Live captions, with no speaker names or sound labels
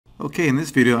Okay, in this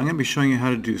video I'm going to be showing you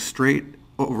how to do straight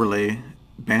overlay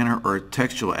banner or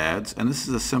textual ads, and this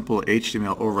is a simple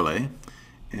HTML overlay.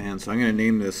 And so I'm going to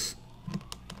name this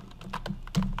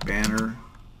banner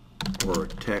or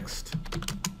text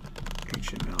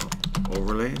HTML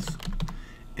overlays.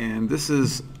 And this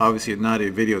is obviously not a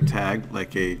video tag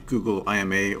like a Google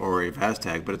IMA or a VAS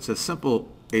tag, but it's a simple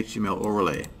HTML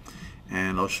overlay.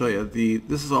 And I'll show you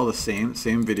this is all the same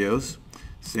videos,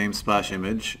 same splash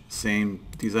image, same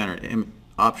designer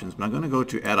options, but I'm going to go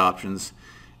to add options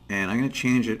and I'm going to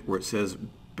change it where it says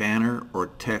banner or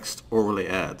text overlay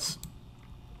ads.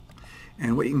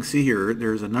 And what you can see here,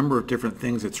 there's a number of different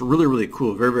things. It's really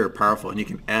cool, very powerful, and you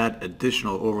can add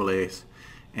additional overlays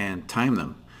and time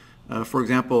them. For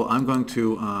example, I'm going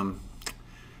to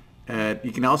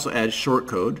you can also add short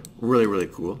code, really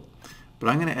cool, but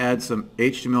I'm going to add some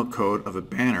HTML code of a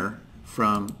banner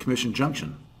from Commission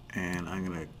Junction. And I'm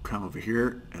going to come over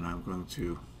here and I'm going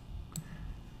to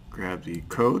grab the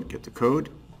code, get the code,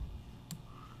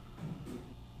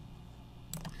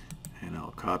 and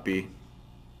I'll copy,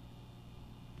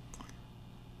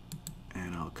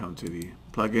 and I'll come to the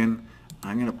plugin.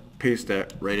 I'm going to paste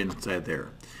that right inside there.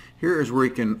 Here is where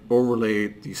you can overlay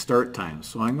the start time.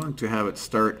 So I'm going to have it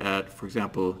start at, for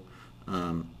example,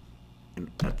 at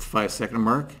the 5-second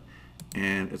mark,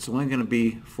 and it's only going to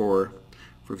be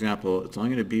for example, it's only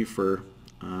going to be for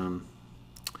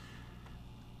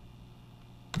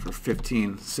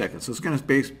 15 seconds. So it's going to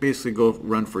basically go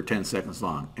run for 10 seconds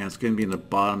long, and it's going to be in the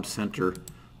bottom center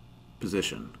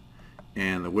position.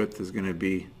 And the width is going to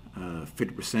be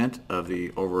 50% of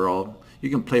the overall. You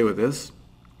can play with this.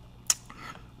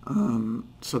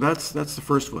 So that's the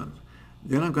first one.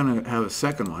 Then I'm going to have a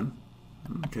second one,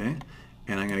 okay,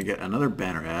 and I'm going to get another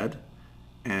banner ad,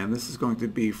 and this is going to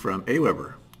be from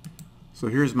Aweber. So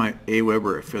here's my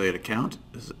Aweber affiliate account.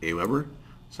 This is Aweber.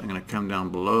 So I'm going to come down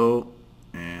below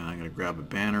and I'm going to grab a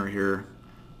banner here.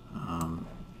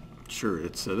 Sure,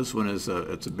 it's this one is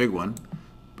it's a big one,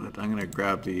 but I'm going to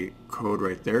grab the code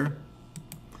right there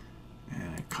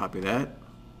and I copy that.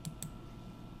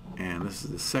 And this is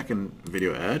the second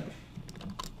video ad,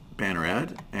 banner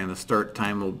ad, and the start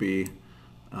time will be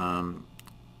so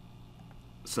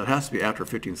it has to be after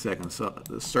 15 seconds. So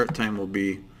the start time will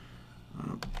be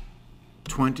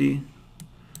 20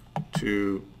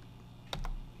 to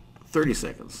 30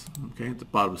 seconds, okay, at the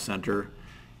bottom center,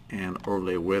 and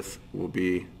overlay width will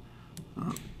be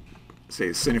say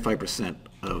 75%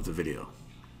 of the video.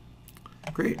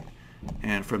 Great.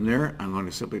 And from there I'm going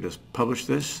to simply just publish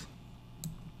this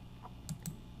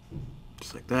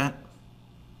just like that,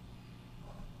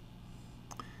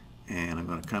 and I'm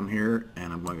going to come here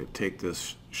and I'm going to take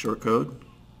this shortcode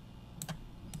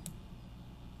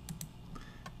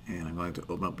and I'm going to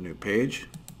open up a new page,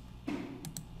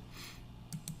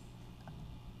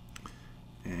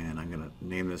 and I'm going to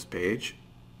name this page.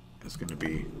 It's going to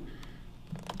be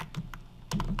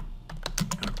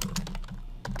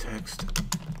text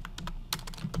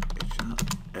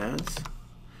ads.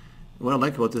 What I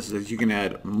like about this is you can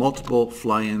add multiple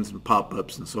fly-ins and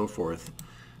pop-ups and so forth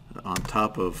on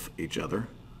top of each other.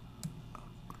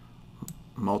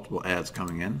 Multiple ads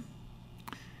coming in.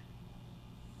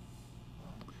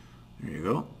 There you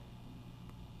go.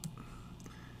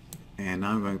 And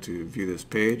now I'm going to view this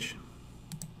page.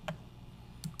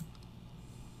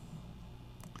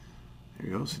 There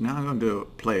you go. So now I'm going to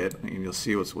play it, and you'll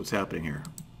see what's happening here.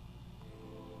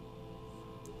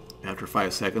 After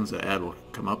 5 seconds, the ad will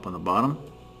come up on the bottom.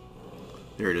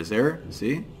 There it is there,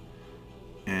 see?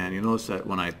 And you notice that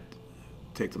when I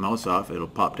take the mouse off, it'll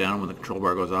pop down when the control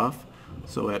bar goes off.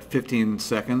 So at 15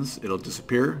 seconds, it'll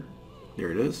disappear.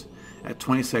 There it is. At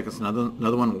 20 seconds,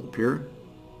 another one will appear.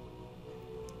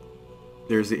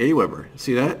 There's the Aweber.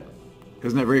 See that?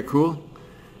 Isn't that very cool?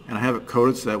 And I have it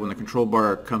coded so that when the control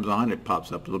bar comes on, it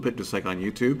pops up a little bit, just like on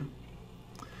YouTube.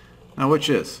 Now watch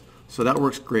this. So that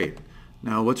works great.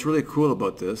 Now what's really cool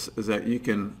about this is that you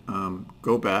can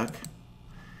go back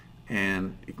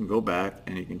and you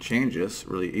can change this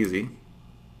really easy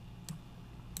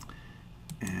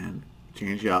and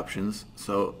change the options.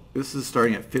 So this is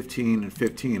starting at 15 and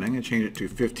 15. I'm going to change it to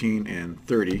 15 and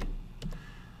 30.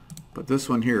 But this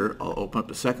one here, I'll open up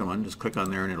the second one. Just click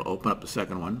on there and it'll open up the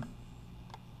second one.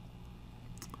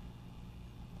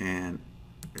 And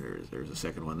there's a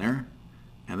second one there.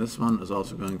 And this one is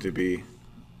also going to be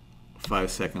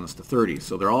 5 seconds to 30.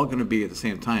 So they're all going to be at the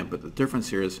same time. But the difference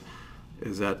here is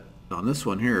that on this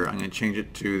one here, I'm going to change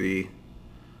it to the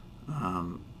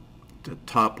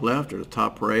top left or the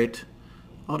top right.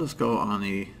 I'll just go on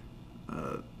the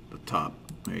top.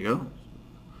 There you go.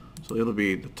 So it'll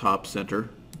be the top center,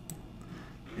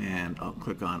 and I'll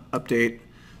click on update.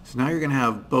 So now you're going to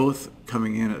have both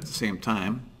coming in at the same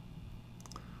time.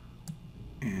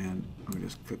 And let me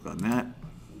just click on that.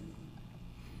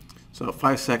 So at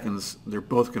 5 seconds, they're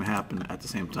both going to happen at the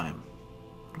same time.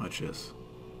 Watch this.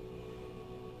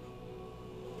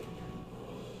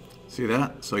 See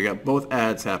that? So you got both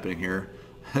ads happening here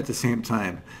at the same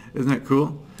time. Isn't that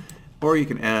cool? Or you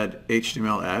can add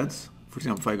HTML ads. For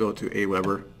example, if I go to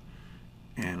Aweber,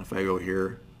 and if I go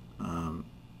here,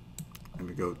 let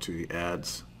me go to the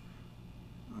ads,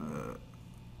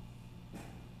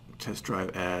 test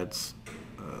drive ads.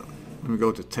 Let me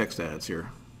go to text ads here.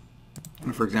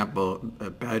 And for example,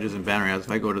 badges and banner ads.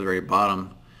 If I go to the very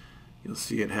bottom, you'll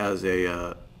see it has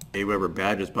a Aweber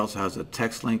badges, but also has a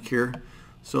text link here.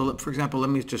 So for example, let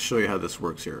me just show you how this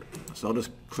works here. So I'll just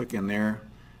click in there,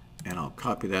 and I'll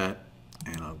copy that,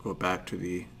 and I'll go back to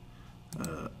the,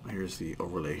 here's the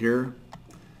overlay here,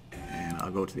 and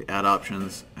I'll go to the ad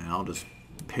options, and I'll just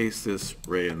paste this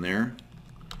right in there.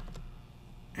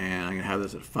 And I'm going to have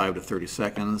this at 5 to 30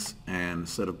 seconds, and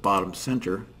instead of bottom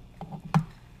center,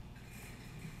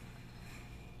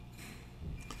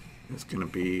 it's going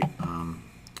to be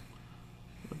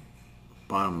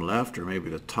bottom left, or maybe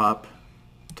the top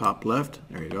left.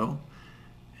 There you go.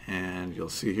 And you'll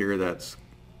see here that's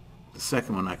the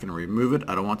second one. I can remove it.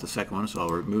 I don't want the second one, so I'll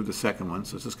remove the second one.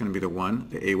 So it's just going to be the one,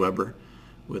 the Aweber,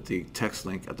 with the text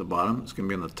link at the bottom. It's going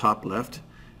to be on the top left,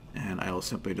 and I will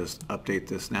simply just update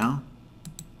this now.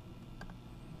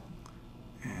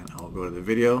 And I'll go to the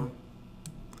video,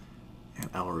 and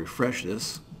I will refresh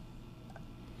this.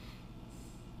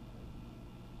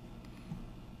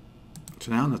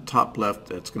 So now in the top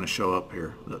left, it's going to show up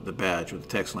here, the badge with the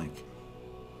text link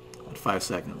at 5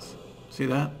 seconds. See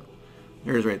that?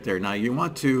 There's right there. Now you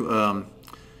want to,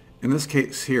 in this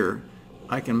case here,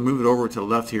 I can move it over to the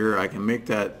left here. I can make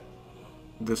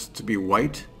this to be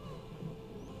white.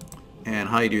 And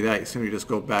how you do that, you simply just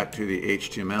go back to the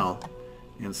HTML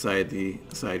inside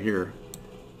here,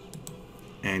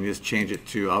 and just change it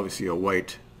to obviously a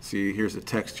white. See, here's the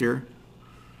text here.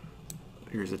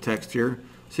 Here's the text here.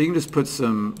 So you can just put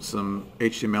some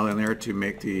HTML in there to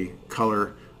make the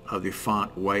color of the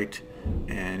font white,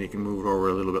 and you can move it over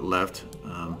a little bit left,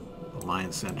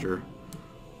 align center,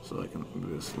 so I can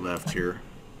move this left here,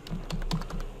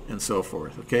 and so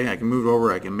forth. Okay, I can move it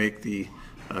over. I can make the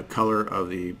color of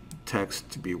the text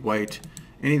to be white.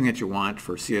 Anything that you want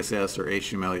for CSS or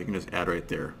HTML, you can just add right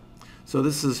there. So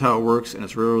this is how it works, and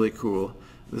it's really, really cool.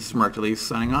 This is Mark DeLeese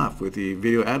signing off with the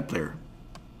Video Ad Player.